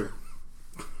into.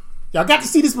 Y'all got to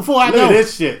see this before I Look know. at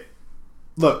this shit.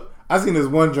 Look, I seen this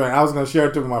one joint. I was going to share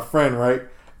it with my friend, right?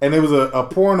 And it was a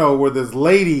porno where this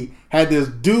lady had this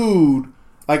dude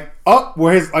like up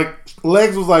where his like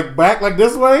legs was like back like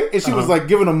this way, and she was like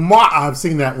giving a mop. I've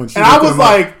seen that one. And I was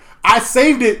like, I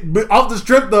saved it but off the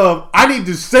strength of I need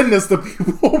to send this to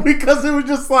people because it was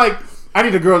just like I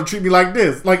need a girl to treat me like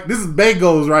this. Like this is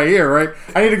bagels right here, right?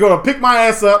 I need a girl to pick my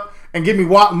ass up and give me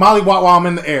Molly Watt while I'm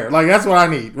in the air. Like that's what I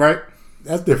need, right?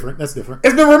 That's different. That's different.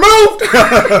 It's been removed.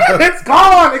 It's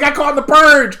gone. It got caught in the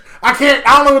purge. I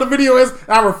don't know what the video is. And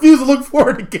I refuse to look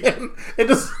for it again. It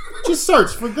just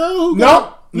search for girl.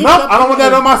 Nope. I don't want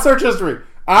that on my search history.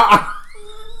 I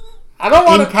don't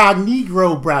want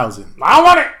incognito browsing. I don't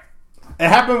want it. It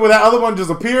happened where that other one just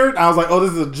appeared. I was like, oh,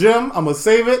 this is a gem. I'm gonna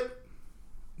save it.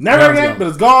 Never again, but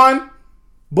it's gone.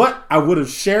 But I would have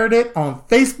shared it on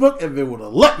Facebook if it would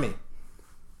have let me.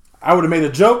 I would have made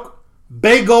a joke.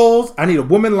 Bagels, I need a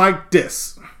woman like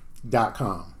this.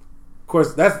 .com. Of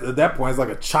course, that's at that point, it's like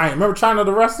a China. Remember China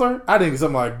the wrestler? I think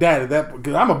something like that at that point,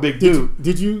 because I'm a big dude.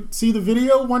 Did you see the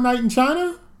video one night in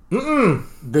China? Mm-mm.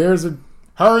 There's her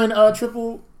and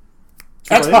Triple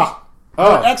X-Pac.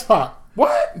 Oh. X-Pac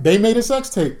What? They made a sex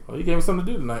tape. Well, you gave me something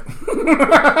to do tonight.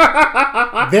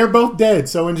 They're both dead,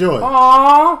 so enjoy.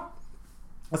 Aww.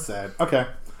 That's sad. Okay.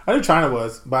 I knew China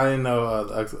was, but I didn't know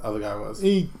the other guy was.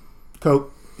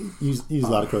 Coke. He used a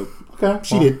lot of coke. Okay.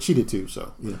 She did too,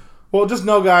 so yeah. Well, just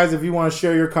know, guys, if you want to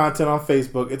share your content on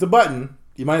Facebook, it's a button.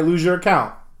 You might lose your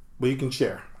account, but you can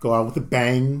share. Go out with a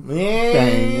bang. Bang.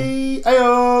 Bang.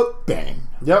 Ayo. Bang.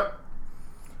 Yep.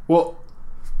 Well,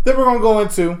 then we're going to go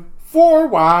into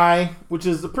 4Y, which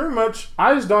is pretty much,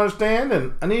 I just don't understand,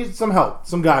 and I need some help,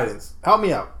 some guidance. Help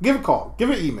me out. Give a call. Give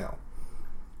an email.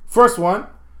 First one,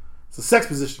 it's a sex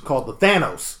position called the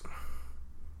Thanos.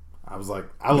 I was like,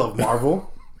 I love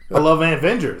Marvel. I love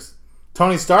Avengers.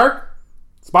 Tony Stark.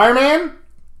 Spider-Man.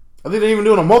 I think they're even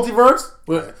doing a multiverse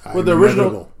with the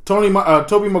original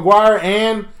Tobey Maguire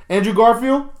and Andrew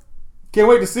Garfield. Can't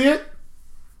wait to see it.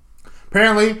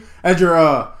 Apparently, as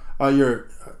you're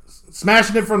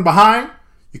smashing it from behind,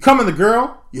 you come in the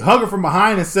girl, you hug her from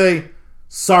behind and say,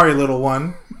 "Sorry, little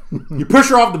one." You push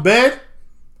her off the bed.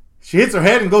 She hits her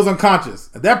head and goes unconscious.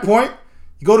 At that point,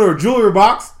 you go to her jewelry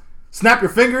box, snap your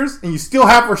fingers, and you steal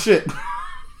half her shit.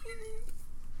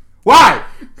 Why?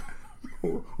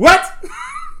 What?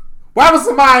 Why would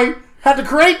somebody have to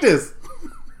create this?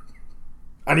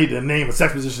 I need to name a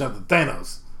sex position after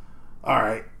Thanos.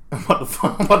 Alright. I'm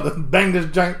about to bang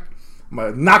this joint. I'm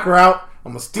going to knock her out.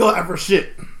 I'm going to steal half her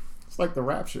shit. It's like the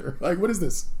Rapture. Like, what is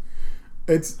this?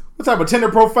 What type of Tinder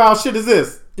profile shit is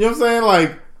this? You know what I'm saying?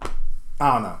 Like,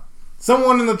 I don't know.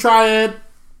 Someone in the triad,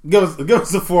 give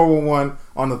us a 411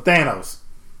 on the Thanos,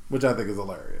 which I think is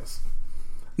hilarious.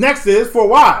 Next is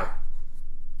 4Y.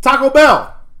 Taco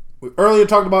Bell. We earlier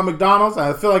talked about McDonald's.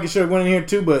 I feel like it should have went in here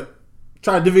too, but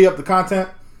try to divvy up the content.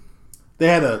 They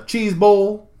had a cheese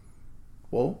bowl.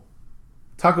 Well,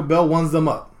 Taco Bell ones them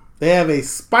up. They have a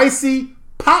spicy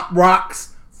Pop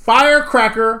Rocks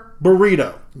firecracker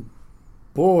burrito.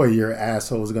 Boy, your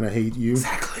asshole's gonna hate you.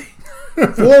 Exactly.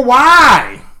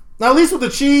 4Y. Now, at least with the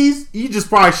cheese, you just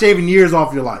probably shaving years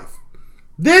off your life.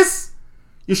 This,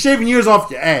 you're shaving years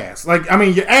off your ass. Like, I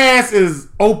mean, your ass is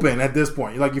open at this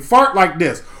point. Like, you fart like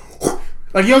this.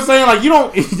 Like, you know what I'm saying? Like, you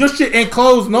don't, your shit ain't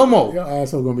closed no more. Your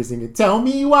asshole gonna be singing, "Tell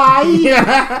me why."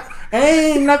 Yeah.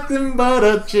 Ain't nothing but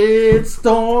a shit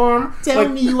storm. Tell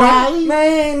me why.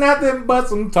 Ain't nothing but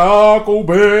some Taco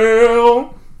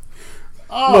Bell.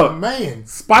 Oh, look, man.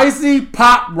 Spicy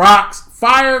Pop Rocks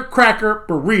firecracker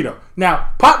burrito.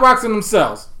 Now, Pop Rocks in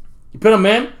themselves, you put them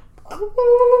in,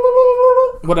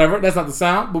 whatever. That's not the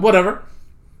sound, but whatever.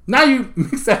 Now you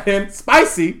mix that in,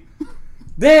 spicy.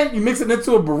 Then you mix it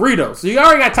into a burrito. So you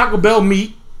already got Taco Bell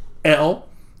meat, L.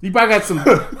 You probably got some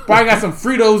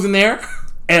Fritos in there,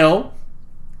 L.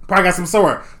 Probably got some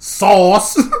sort of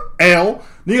sauce, L.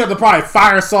 Then you got the probably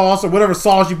fire sauce or whatever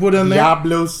sauce you put in there.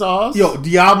 Diablo sauce. Yo,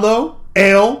 Diablo,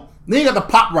 L. Then you got the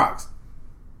Pop Rocks.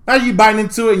 Now you biting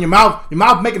into it in your mouth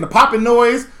making the popping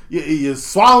noise. You're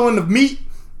swallowing the meat,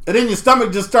 and then your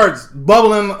stomach just starts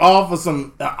bubbling off of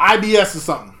some IBS or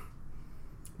something.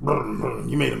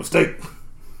 You made a mistake.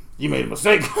 You made a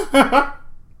mistake.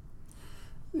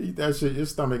 Eat that shit. Your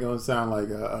stomach gonna sound like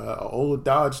a old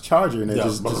Dodge Charger, and it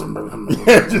just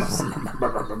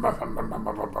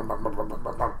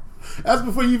that's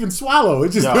before you even swallow. It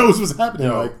just knows what's happening.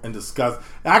 Like, and disgust.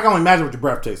 I can only imagine what your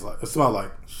breath tastes like. It smells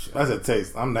like. I said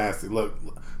taste. I'm nasty. Look,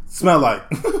 smell like.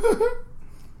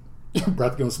 Your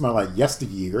breath gonna smell like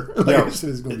yesteryear. Like, Yo, shit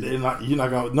is gonna be... you're not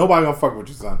gonna. Nobody gonna fuck with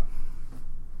you, son.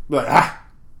 Be like,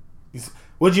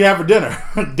 what'd you have for dinner?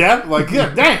 Death? Like,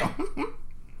 yeah, damn.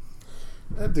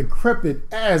 That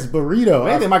decrepit ass burrito.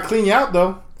 Man, they might clean you out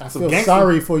though. I feel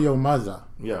sorry for your mother.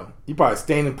 Yo, you probably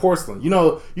stained in porcelain. You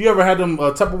know, you ever had them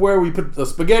Tupperware where you put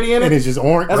spaghetti in it? And it's just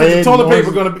orange. That's what your toilet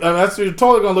paper gonna be. That's what your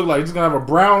toilet gonna look like. You're just gonna have a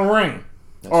brown ring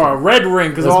or a red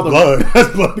ring because all the blood. That's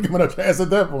blood coming up ass at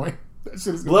that point. That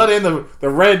shit is blood in the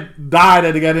red dye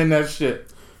that they got in that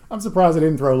shit. I'm surprised they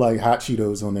didn't throw like hot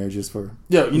Cheetos on there just for.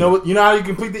 Yo, you know what? You know how you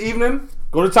complete the evening?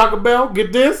 Go to Taco Bell,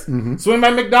 get this, swing by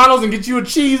McDonald's, and get you a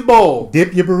cheese bowl.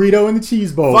 Dip your burrito in the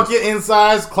cheese bowl. Fuck your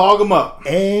insides, clog them up,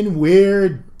 and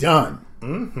we're done.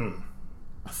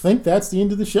 I think that's the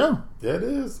end of the show. Yeah, it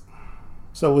is.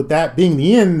 So with that being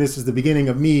the end, this is the beginning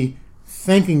of me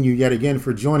thanking you yet again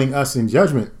for joining us in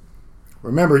judgment.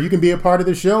 Remember, you can be a part of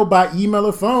the show by email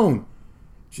or phone.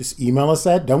 Just email us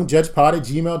at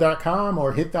don'tjudgepod@gmail.com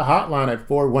or hit the hotline at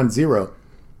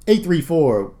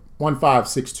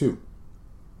 410-834-1562.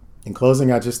 In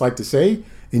closing, I'd just like to say,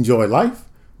 enjoy life.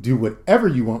 Do whatever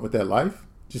you want with that life,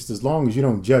 just as long as you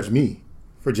don't judge me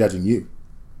for judging you.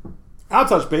 I'll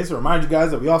touch base and remind you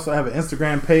guys that we also have an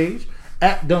Instagram page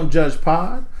at Don't Judge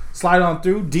Pod. slide on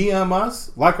through, DM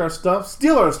us, like our stuff,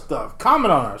 steal our stuff,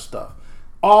 comment on our stuff.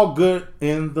 All good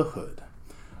in the hood.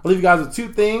 I'll leave you guys with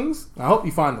 2 things. I hope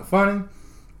you find them funny.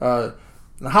 In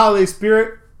the holiday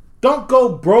spirit, don't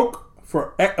go broke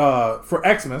for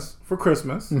Xmas, for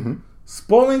Christmas,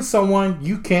 spoiling someone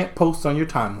you can't post on your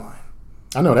timeline.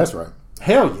 I know that's right.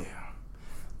 Hell yeah.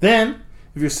 Then,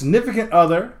 if your significant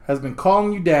other has been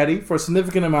calling you daddy for a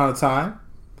significant amount of time,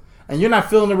 and you're not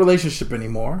feeling the relationship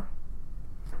anymore,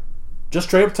 just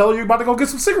straight up tell her you're about to go get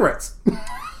some cigarettes.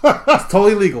 It's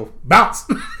totally legal. Bounce.